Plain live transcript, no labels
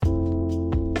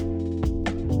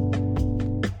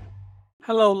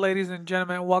Hello, ladies and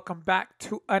gentlemen. Welcome back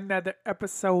to another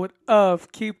episode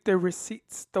of Keep the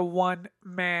Receipts, the One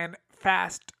Man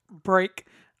Fast Break.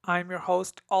 I'm your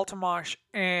host, Altamash,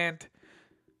 and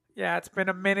yeah, it's been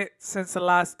a minute since the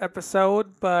last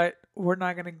episode, but we're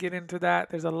not going to get into that.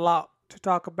 There's a lot to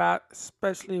talk about,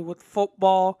 especially with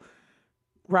football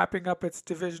wrapping up its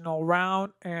divisional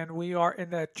round, and we are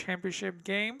in the championship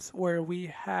games where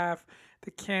we have the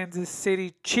Kansas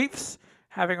City Chiefs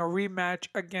having a rematch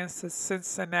against the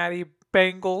Cincinnati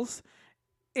Bengals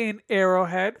in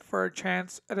Arrowhead for a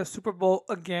chance at a Super Bowl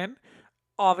again.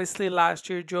 Obviously, last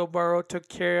year Joe Burrow took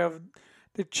care of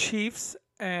the Chiefs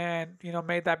and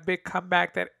made that big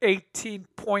comeback, that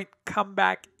 18-point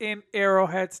comeback in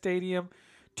Arrowhead Stadium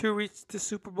to reach the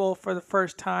Super Bowl for the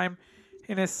first time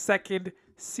in his second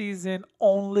season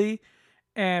only.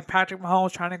 And Patrick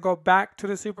Mahomes trying to go back to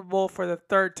the Super Bowl for the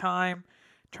third time,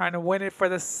 trying to win it for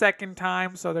the second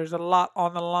time. So there's a lot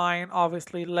on the line,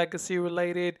 obviously legacy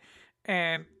related,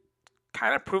 and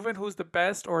kind of proving who's the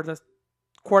best or the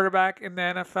quarterback in the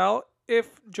NFL.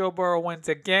 If Joe Burrow wins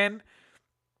again,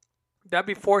 that'd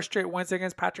be four straight wins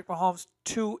against Patrick Mahomes,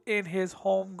 two in his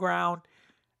home ground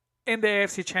in the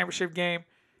AFC Championship game.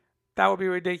 That would be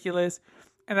ridiculous.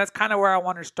 And that's kind of where I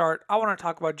want to start. I want to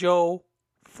talk about Joe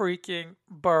freaking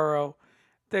Burrow.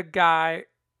 The guy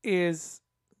is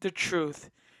the truth.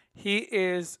 He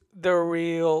is the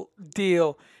real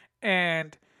deal.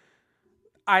 And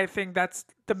I think that's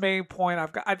the main point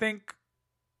I've got. I think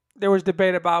there was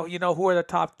debate about, who are the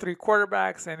top three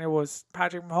quarterbacks, and it was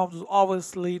Patrick Mahomes was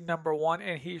obviously number one,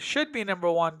 and he should be number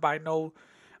one by no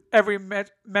every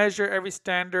measure, every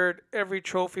standard, every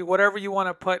trophy, whatever you want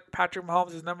to put. Patrick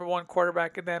Mahomes is number one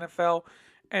quarterback in the NFL,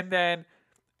 and then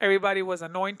everybody was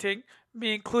anointing,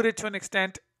 me included to an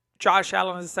extent. Josh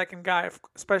Allen is the second guy,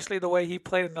 especially the way he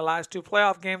played in the last two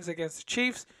playoff games against the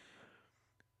Chiefs.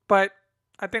 But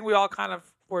I think we all kind of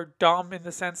were dumb in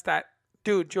the sense that,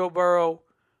 dude, Joe Burrow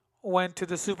went to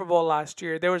the Super Bowl last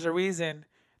year. There was a reason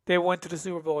they went to the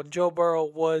Super Bowl, and Joe Burrow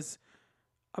was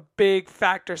a big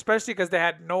factor, especially because they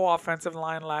had no offensive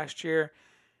line last year.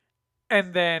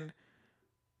 And then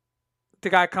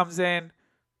the guy comes in,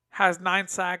 has 9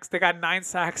 sacks. They got 9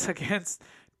 sacks against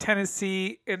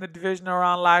Tennessee in the divisional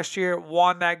round last year,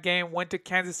 won that game, went to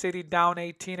Kansas City down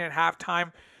 18 at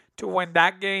halftime to win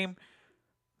that game.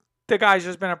 The guy's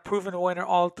just been a proven winner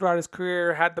all throughout his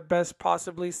career, had the best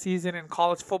possibly season in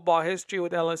college football history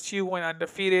with LSU, went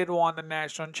undefeated, won the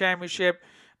national championship,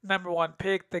 number one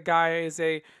pick. The guy is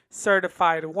a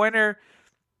certified winner.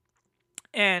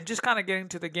 And just kind of getting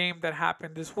to the game that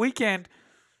happened this weekend,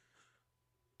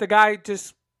 the guy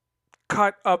just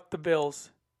cut up the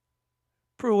Bills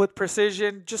with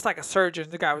precision, just like a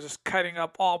surgeon. The guy was just cutting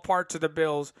up all parts of the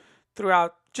Bills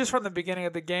throughout, just from the beginning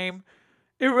of the game.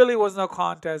 It really was no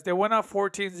contest. They went up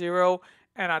 14-0,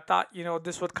 and I thought,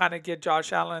 this would kind of get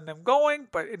Josh Allen and them going,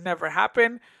 but it never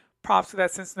happened. Props to that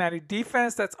Cincinnati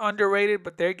defense that's underrated,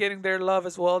 but they're getting their love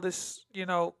as well this,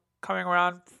 coming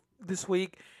around this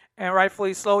week. And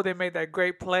rightfully so, they made that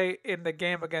great play in the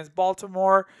game against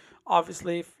Baltimore.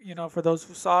 Obviously, for those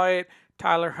who saw it,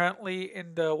 Tyler Huntley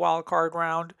in the wild card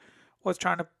round was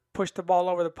trying to push the ball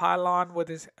over the pylon with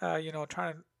his,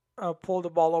 trying to pull the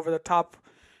ball over the top,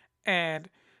 and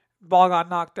ball got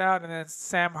knocked out, and then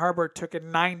Sam Herbert took it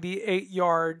 98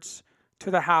 yards to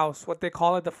the house, what they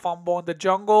call it, the fumble in the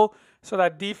jungle. So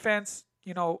that defense,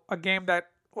 a game that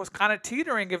was kind of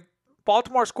teetering. If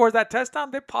Baltimore scores that touchdown,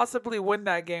 they possibly win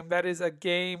that game. That is a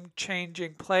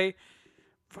game-changing play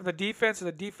from the defense. So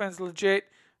the defense legit.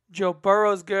 Joe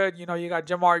Burrow's good. You got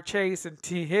Jamar Chase and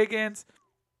T. Higgins.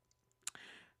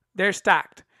 They're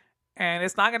stacked. And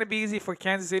it's not going to be easy for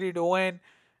Kansas City to win.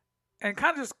 And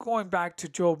kind of just going back to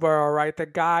Joe Burrow, right? The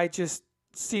guy just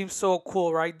seems so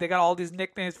cool, right? They got all these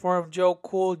nicknames for him. Joe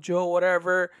Cool, Joe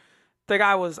whatever. The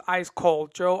guy was ice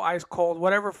cold. Joe ice cold.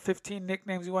 Whatever 15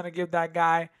 nicknames you want to give that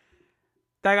guy.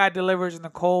 That guy delivers in the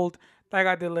cold. That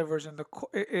guy delivers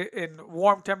in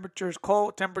warm temperatures,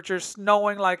 cold temperatures,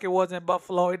 snowing like it was in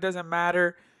Buffalo. It doesn't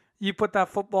matter. You put that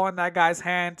football in that guy's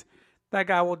hand, that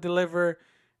guy will deliver.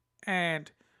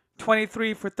 And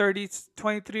 23 for 30,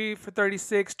 23 for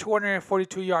 36,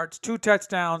 242 yards, 2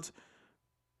 touchdowns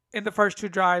in the first two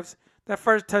drives. That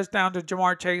first touchdown to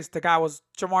Jamar Chase,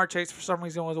 Jamar Chase for some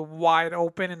reason was wide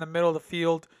open in the middle of the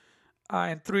field,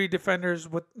 and three defenders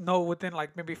within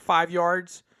like maybe 5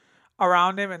 yards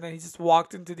around him, and then he just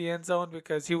walked into the end zone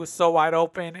because he was so wide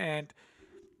open. And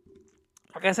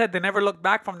like I said, they never looked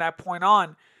back from that point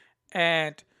on.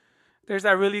 And there's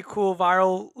that really cool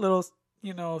viral little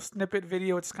snippet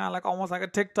video. It's kind of like almost like a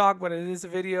TikTok, but it is a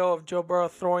video of Joe Burrow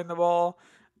throwing the ball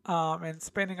and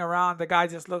spinning around. The guy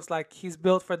just looks like he's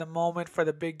built for the moment, for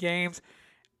the big games.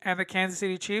 And the Kansas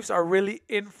City Chiefs are really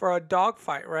in for a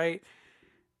dogfight, right?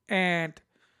 And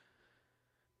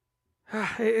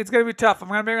it's going to be tough. I'm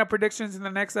going to make my predictions in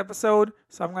the next episode,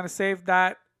 so I'm going to save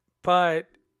that. But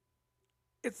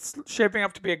it's shaping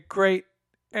up to be a great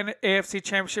AFC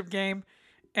Championship game.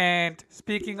 And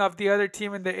speaking of the other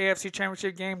team in the AFC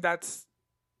Championship game, that's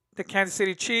the Kansas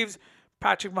City Chiefs.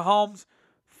 Patrick Mahomes,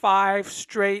 5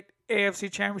 straight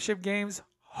AFC Championship games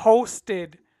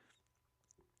hosted.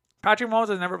 Patrick Mahomes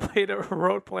has never played a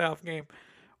road playoff game,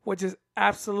 which is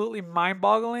absolutely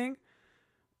mind-boggling.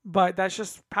 But that's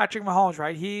just Patrick Mahomes,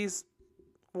 right? He's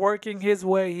working his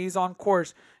way. He's on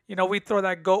course. We throw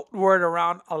that GOAT word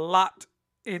around a lot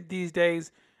in these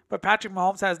days. But Patrick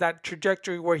Mahomes has that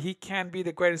trajectory where he can be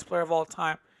the greatest player of all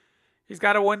time. He's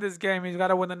got to win this game. He's got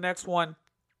to win the next one.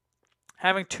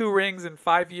 Having 2 rings in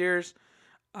 5 years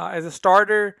as a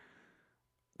starter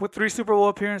with 3 Super Bowl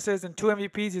appearances and 2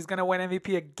 MVPs. He's going to win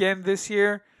MVP again this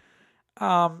year.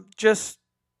 Just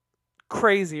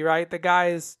crazy, right? The guy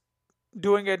is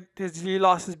doing it. He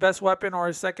lost his best weapon or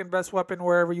his second best weapon,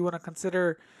 wherever you want to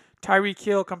consider Tyreek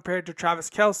Hill compared to Travis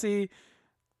Kelce.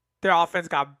 Their offense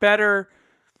got better.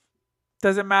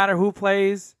 Doesn't matter who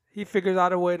plays. He figures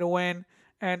out a way to win.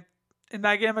 And in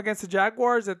that game against the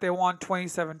Jaguars that they won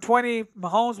 27-20,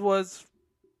 Mahomes was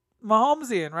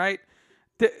Mahomesian, right?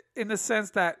 In the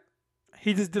sense that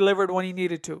he just delivered when he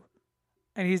needed to.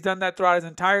 And he's done that throughout his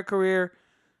entire career.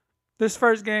 This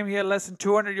first game, he had less than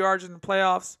 200 yards in the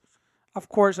playoffs. Of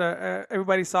course,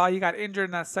 everybody saw he got injured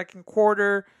in that second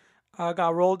quarter.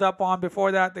 Got rolled up on.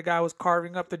 Before that, the guy was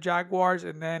carving up the Jaguars.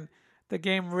 And then the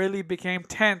game really became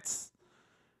tense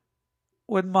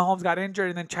when Mahomes got injured.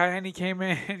 And then Chihenne came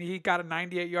in and he got a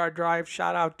 98-yard drive.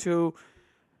 Shout out to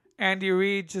Andy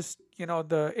Reid. Just,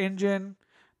 the engine,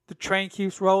 the train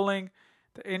keeps rolling.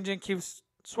 The engine keeps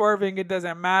swerving. It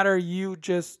doesn't matter. You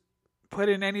just put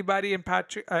in anybody and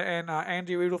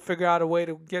Andy Reid will figure out a way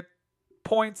to get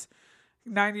points.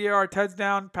 90-yard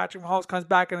touchdown. Patrick Mahomes comes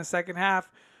back in the second half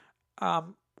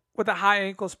with a high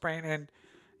ankle sprain. And,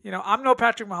 I'm no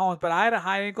Patrick Mahomes, but I had a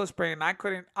high ankle sprain.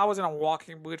 And I was in a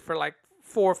walking boot for like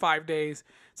 4 or 5 days.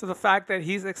 So the fact that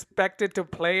he's expected to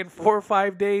play in 4 or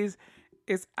 5 days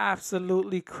is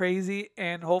absolutely crazy.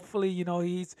 And hopefully,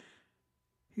 he's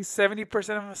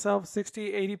 70% of himself,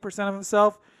 60, 80% of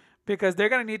himself. Because they're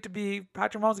going to need to be,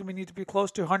 Patrick Mahomes is going to need to be close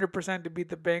to 100% to beat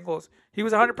the Bengals. He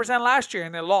was 100% last year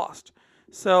and they lost.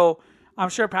 So I'm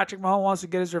sure Patrick Mahomes wants to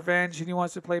get his revenge and he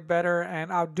wants to play better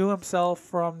and outdo himself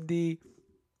from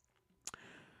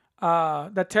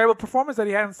that terrible performance that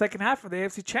he had in the second half of the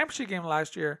AFC Championship game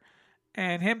last year.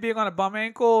 And him being on a bum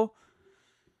ankle,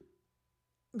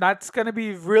 that's going to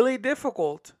be really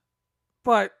difficult.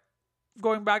 But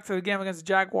going back to the game against the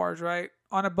Jaguars, right?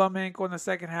 On a bum ankle in the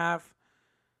second half.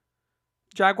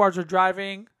 Jaguars are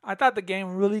driving. I thought the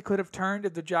game really could have turned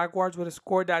if the Jaguars would have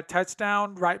scored that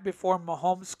touchdown right before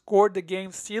Mahomes scored the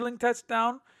game-sealing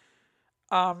touchdown.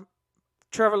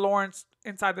 Trevor Lawrence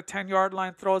inside the 10-yard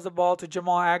line throws the ball to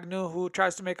Jamal Agnew, who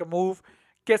tries to make a move,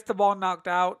 gets the ball knocked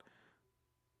out.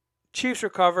 Chiefs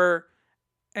recover,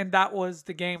 and that was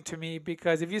the game to me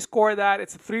because if you score that,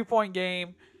 it's a 3-point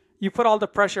game. You put all the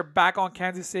pressure back on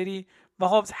Kansas City.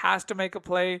 Mahomes has to make a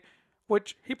play,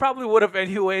 which he probably would have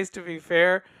anyways, to be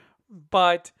fair.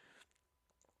 But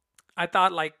I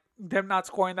thought them not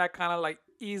scoring that kind of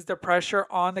eased the pressure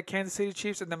on the Kansas City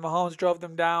Chiefs, and then Mahomes drove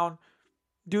them down.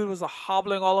 Dude was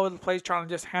hobbling all over the place trying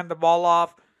to just hand the ball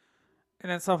off.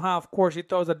 And then somehow, of course, he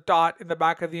throws a dot in the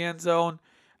back of the end zone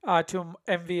to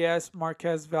MVS,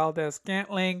 Marquez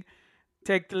Valdez-Scantling.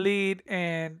 Take the lead,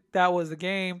 and that was the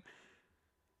game.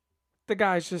 The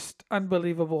guy's just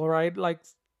unbelievable, right?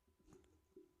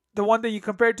 The one that you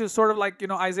compared to sort of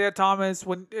Isaiah Thomas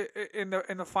when in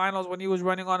the finals when he was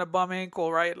running on a bum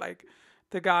ankle, right?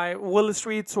 The guy Willis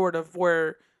Reed sort of,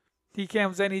 where he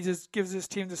comes in, he just gives his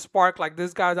team the spark.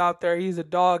 This guy's out there, he's a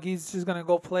dog, he's just gonna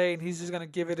go play and he's just gonna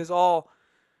give it his all.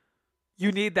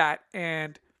 You need that,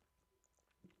 and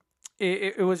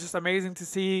it was just amazing to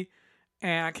see,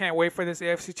 and I can't wait for this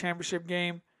AFC Championship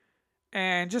game.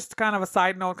 And just kind of a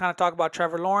side note, kind of talk about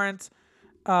Trevor Lawrence.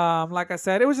 Like I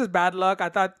said, it was just bad luck. I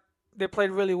thought they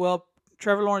played really well.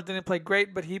 Trevor Lawrence didn't play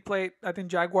great, but he played, I think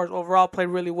Jaguars overall played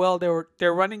really well.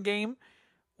 Their running game,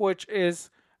 which is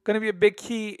going to be a big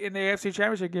key in the AFC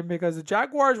Championship game because the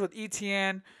Jaguars with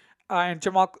ETN and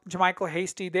Jermichael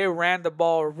Hasty, they ran the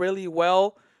ball really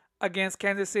well against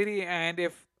Kansas City. And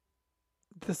if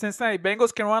the Cincinnati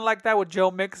Bengals can run like that with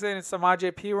Joe Mixon and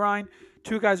Samaje Perine,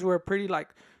 two guys who are pretty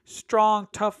strong,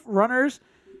 tough runners,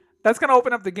 that's going to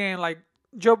open up the game.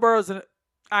 Joe Burrow's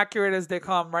accurate as they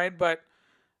come, right? But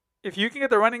if you can get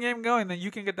the running game going, then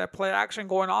you can get that play action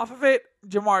going off of it.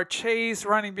 Jamar Chase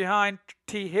running behind,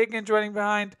 T. Higgins running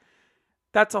behind.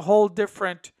 That's a whole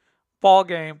different ball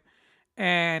game,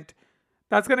 and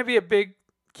that's going to be a big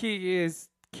key. Is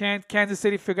can Kansas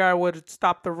City figure out a way to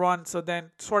stop the run? So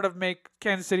then, sort of make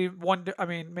Kansas City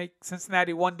make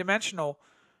Cincinnati one dimensional,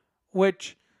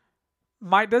 which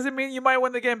doesn't mean you might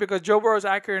win the game because Joe Burrow is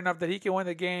accurate enough that he can win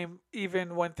the game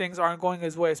even when things aren't going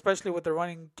his way, especially with the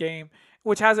running game,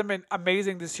 which hasn't been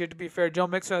amazing this year. To be fair, Joe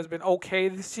Mixon has been okay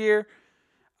this year,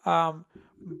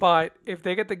 but if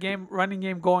they get the running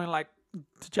game going like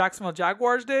the Jacksonville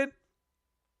Jaguars did,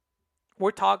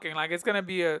 we're talking like it's gonna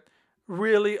be a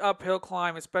really uphill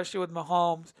climb, especially with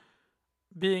Mahomes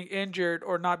being injured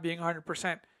or not being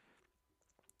 100%.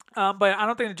 But I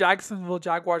don't think the Jacksonville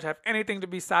Jaguars have anything to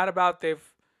be sad about.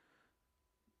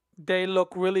 They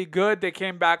look really good. They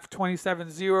came back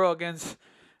 27-0 against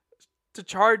the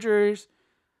Chargers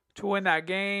to win that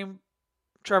game.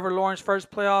 Trevor Lawrence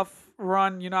first playoff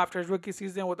run, after his rookie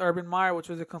season with Urban Meyer, which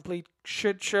was a complete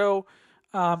shit show.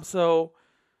 So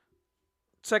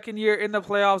second year in the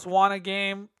playoffs, won a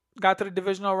game, got to the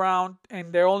divisional round,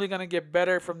 and they're only going to get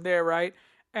better from there, right?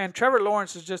 And Trevor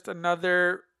Lawrence is just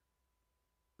another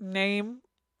name,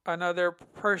 another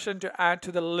person to add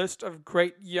to the list of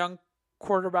great young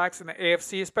quarterbacks in the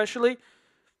AFC, especially.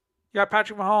 You got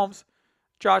Patrick Mahomes,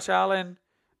 Josh Allen,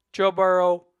 Joe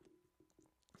Burrow,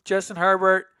 Justin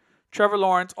Herbert, Trevor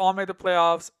Lawrence all made the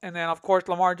playoffs. And then, of course,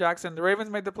 Lamar Jackson. The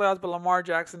Ravens made the playoffs, but Lamar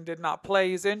Jackson did not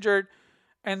play. He's injured.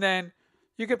 And then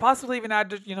you could possibly even add,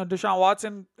 Deshaun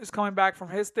Watson is coming back from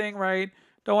his thing, right?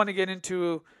 Don't want to get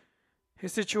into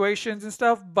his situations and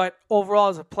stuff, but overall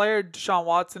as a player, Deshaun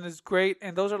Watson is great,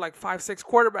 and those are like 5-6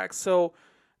 quarterbacks. So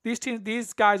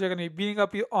these guys are going to be beating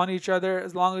up on each other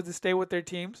as long as they stay with their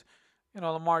teams.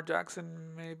 Lamar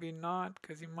Jackson maybe not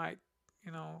because he might,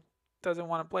 doesn't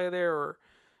want to play there, or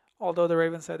although the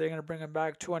Ravens said they're going to bring him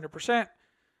back 200%.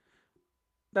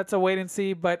 That's a wait and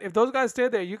see. But if those guys stay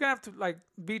there, you're going to have to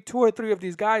beat 2 or 3 of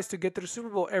these guys to get to the Super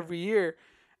Bowl every year,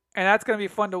 and that's going to be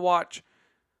fun to watch.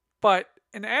 But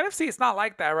in the NFC, it's not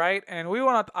like that, right? And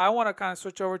I want to kind of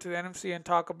switch over to the NFC and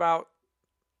talk about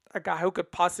a guy who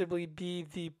could possibly be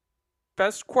the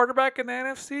best quarterback in the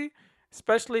NFC,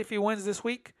 especially if he wins this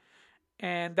week,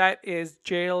 and that is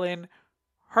Jalen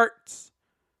Hurts.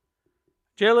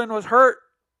 Jalen was hurt,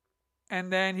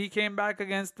 and then he came back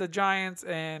against the Giants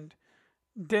and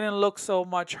didn't look so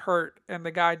much hurt, and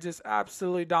the guy just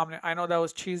absolutely dominant. I know that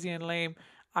was cheesy and lame.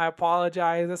 I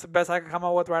apologize. That's the best I could come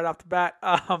up with right off the bat.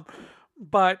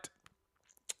 But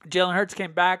Jalen Hurts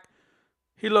came back.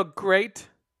 He looked great.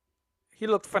 He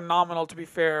looked phenomenal, to be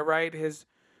fair, right?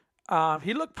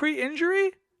 He looked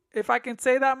pre-injury, if I can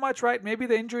say that much, right? Maybe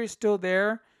the injury is still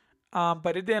there,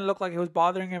 but it didn't look like it was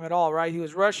bothering him at all, right? He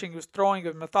was rushing, he was throwing, he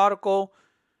was methodical,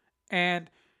 and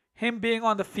him being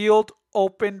on the field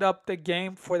opened up the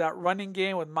game for that running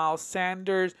game with Miles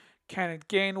Sanders, Kenneth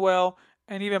Gainwell,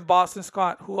 and even Boston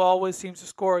Scott, who always seems to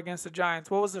score against the Giants.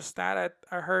 What was the stat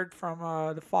I heard from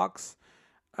the Fox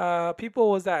people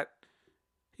was that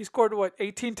he scored,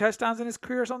 18 touchdowns in his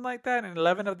career or something like that, and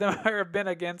 11 of them have been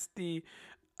against the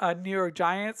New York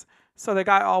Giants. So the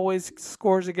guy always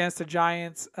scores against the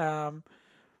Giants.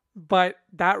 But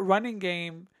that running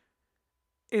game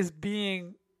is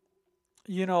being,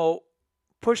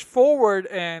 pushed forward,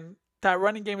 and that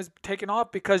running game is taken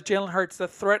off because Jalen Hurts, the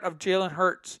threat of Jalen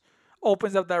Hurts,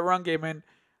 opens up that run game. And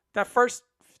the first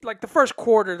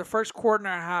quarter and a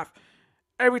half,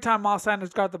 every time Miles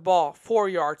Sanders got the ball, 4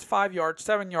 yards, 5 yards,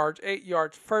 7 yards, 8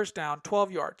 yards, first down,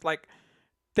 12 yards.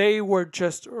 They were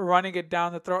just running it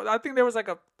down the throat. I think there was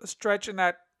a stretch in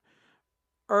that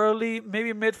early,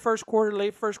 maybe mid first quarter,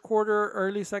 late first quarter,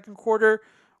 early second quarter,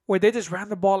 where they just ran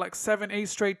the ball 7-8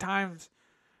 straight times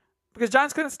because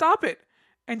Giants couldn't stop it.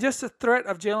 And just the threat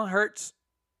of Jalen Hurts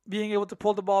being able to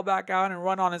pull the ball back out and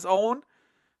run on his own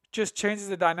just changes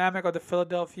the dynamic of the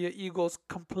Philadelphia Eagles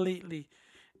completely.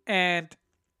 And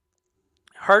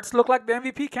Hurts looked like the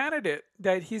MVP candidate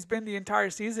that he's been the entire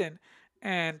season.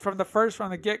 And from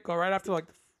the get-go, right after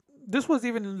this was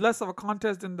even less of a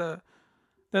contest than the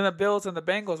Bills and the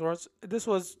Bengals. Where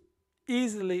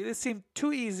it seemed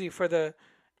too easy for the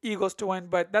Eagles to win,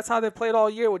 but that's how they played all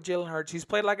year with Jalen Hurts. He's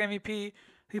played like MVP.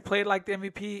 He played like the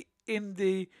MVP in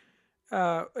the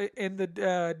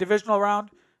divisional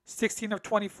round. 16 of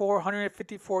 24,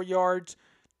 154 yards,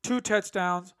 2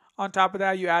 touchdowns. On top of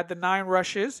that, you add the 9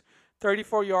 rushes,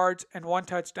 34 yards, and 1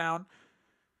 touchdown.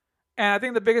 And I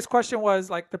think the biggest question was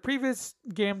the previous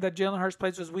game that Jalen Hurts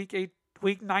played was week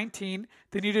 19.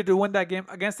 They needed to win that game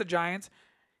against the Giants.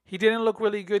 He didn't look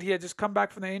really good. He had just come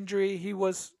back from the injury. He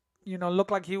was,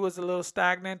 looked like he was a little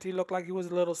stagnant. He looked like he was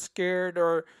a little scared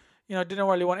or, didn't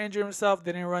really want to injure himself.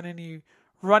 They didn't run any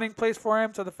running plays for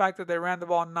him. So the fact that they ran the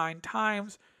ball 9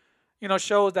 times,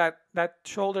 shows that that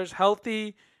shoulder's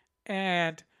healthy.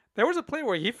 And there was a play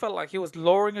where he felt like he was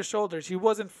lowering his shoulders. He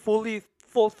wasn't fully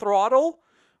full throttle,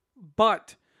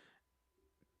 but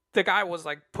the guy was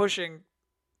like pushing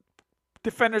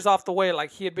defenders off the way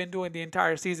like he had been doing the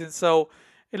entire season. So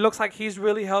it looks like he's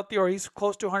really healthy or he's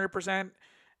close to 100%.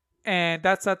 And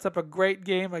that sets up a great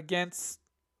game against,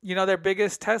 their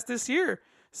biggest test this year.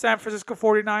 San Francisco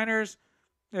 49ers,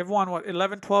 they've won,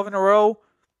 11, 12 in a row.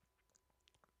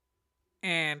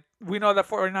 And we know that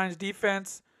 49ers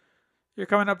defense, you're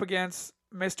coming up against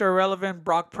Mr. Irrelevant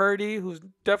Brock Purdy, who's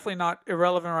definitely not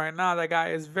irrelevant right now. That guy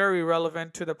is very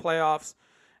relevant to the playoffs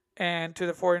and to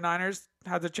the 49ers.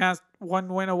 Has a chance,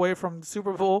 one win away from the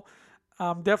Super Bowl.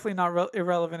 Definitely not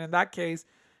irrelevant in that case.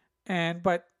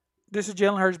 But this is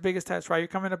Jalen Hurts' biggest test, right? You're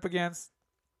coming up against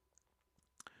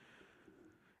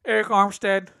Eric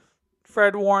Armstead,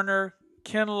 Fred Warner,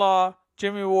 Kinlaw,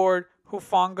 Jimmy Ward,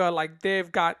 Hufanga. Like,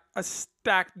 they've got a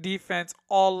stacked defense,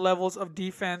 all levels of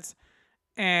defense.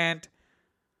 And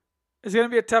it's going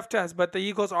to be a tough test, but the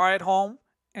Eagles are at home.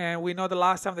 And we know the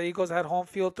last time the Eagles had home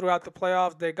field throughout the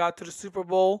playoffs, they got to the Super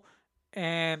Bowl.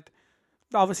 And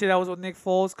obviously that was with Nick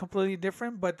Foles, completely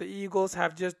different. But the Eagles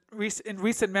have just, in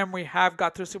recent memory, have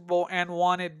got to the Super Bowl and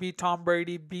won it, beat Tom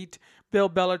Brady, beat Bill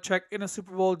Belichick in a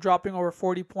Super Bowl, dropping over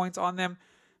 40 points on them.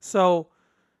 So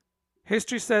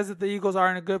history says that the Eagles are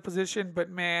in a good position. But,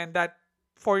 man, that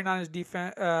 49ers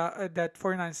defense, that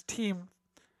 49ers team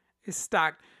is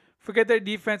stacked. Forget their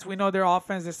defense. We know their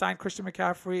offense. They signed Christian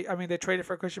McCaffrey. I mean, they traded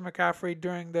for Christian McCaffrey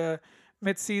during the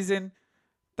midseason.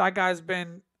 That guy's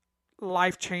been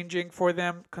life-changing for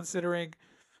them, considering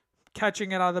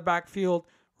catching it out of the backfield,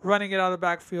 running it out of the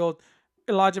backfield.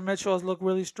 Elijah Mitchell has looked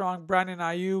really strong. Brandon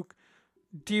Ayuk,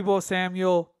 Deebo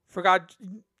Samuel, forgot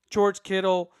George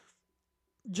Kittle,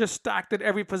 just stacked at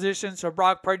every position. So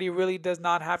Brock Purdy really does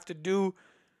not have to do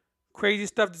crazy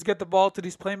stuff. Just get the ball to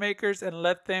these playmakers and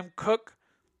let them cook.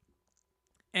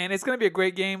 And it's going to be a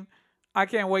great game. I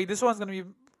can't wait. This one's going to be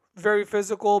very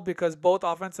physical because both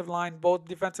offensive line, both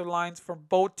defensive lines from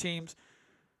both teams,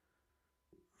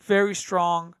 very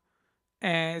strong.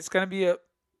 And it's going to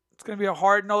be a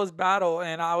hard-nosed battle.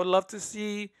 And I would love to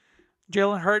see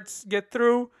Jalen Hurts get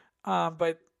through.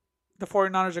 But the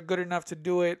 49ers are good enough to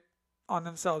do it on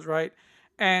themselves, right?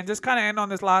 And just kind of end on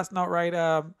this last note,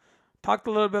 right? Talked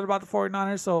a little bit about the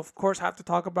 49ers. So, of course, have to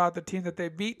talk about the team that they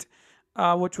beat,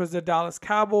 which was the Dallas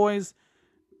Cowboys.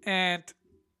 And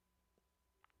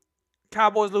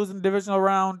Cowboys losing the divisional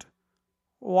round.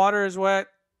 Water is wet.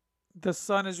 The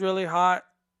sun is really hot.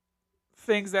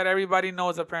 Things that everybody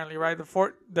knows apparently, right?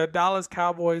 The Dallas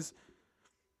Cowboys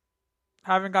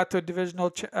haven't got to an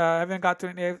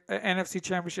NFC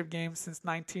Championship game since the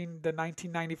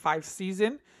 1995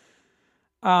 season.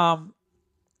 And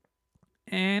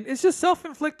it's just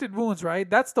self-inflicted wounds, right?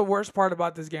 That's the worst part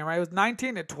about this game, right? It was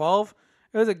 19-12.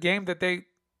 It was a game that they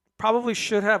probably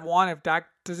should have won if Dak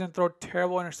doesn't throw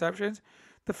terrible interceptions.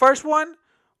 The first one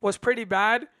was pretty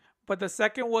bad, but the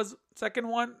second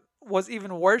one was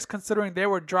even worse considering they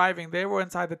were driving. They were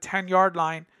inside the 10-yard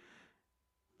line,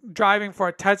 driving for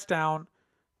a touchdown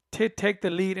to take the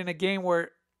lead in a game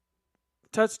where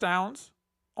touchdowns,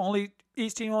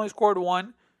 each team only scored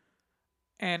one,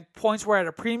 and points were at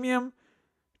a premium.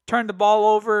 Turned the ball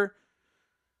over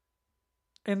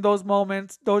in those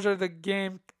moments. Those are the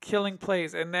game-killing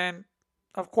plays. And then,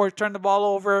 of course, turned the ball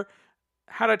over,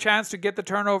 had a chance to get the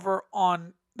turnover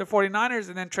on the 49ers,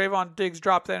 and then Trayvon Diggs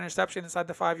dropped the interception inside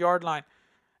the 5-yard line.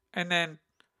 And then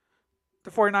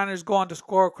the 49ers go on to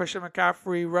score a Christian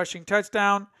McCaffrey rushing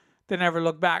touchdown. They never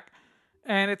look back.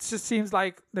 And it just seems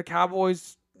like the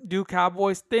Cowboys do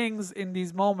Cowboys things in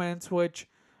these moments, which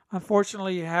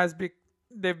unfortunately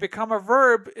they've become a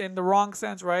verb in the wrong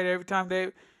sense, right? Every time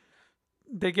they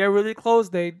get really close,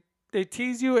 they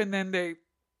tease you, and then they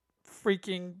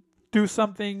freaking do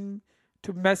something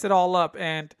to mess it all up.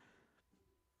 And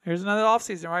here's another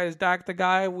offseason, right? Is Dak the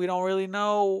guy? We don't really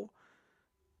know.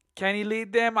 Can he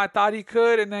lead them? I thought he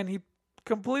could, and then he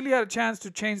completely had a chance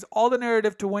to change all the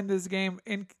narrative to win this game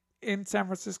in San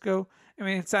Francisco. I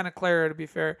mean, in Santa Clara, to be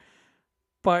fair.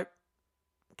 But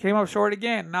came up short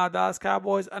again. Now Dallas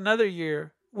Cowboys, another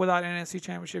year without an NFC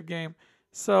Championship game.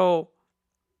 So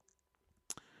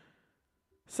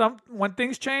when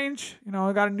things change, we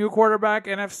got a new quarterback,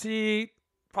 NFC,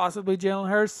 possibly Jalen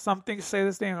Hurts. Some things say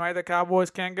the same, right? The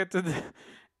Cowboys can't get to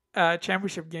the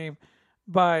championship game.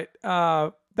 But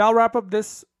that'll wrap up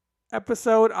this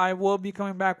episode. I will be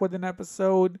coming back with an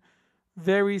episode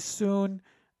very soon,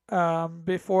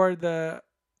 before the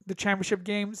championship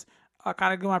games.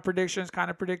 Kind of do my predictions, kind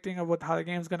of predicting of how the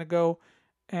game's gonna go,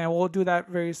 and we'll do that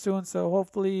very soon. So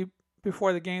hopefully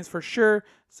before the games for sure.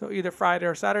 So either Friday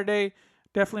or Saturday.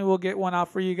 Definitely will get one out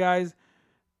for you guys.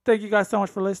 Thank you guys so much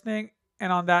for listening.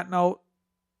 And on that note,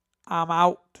 I'm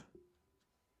out.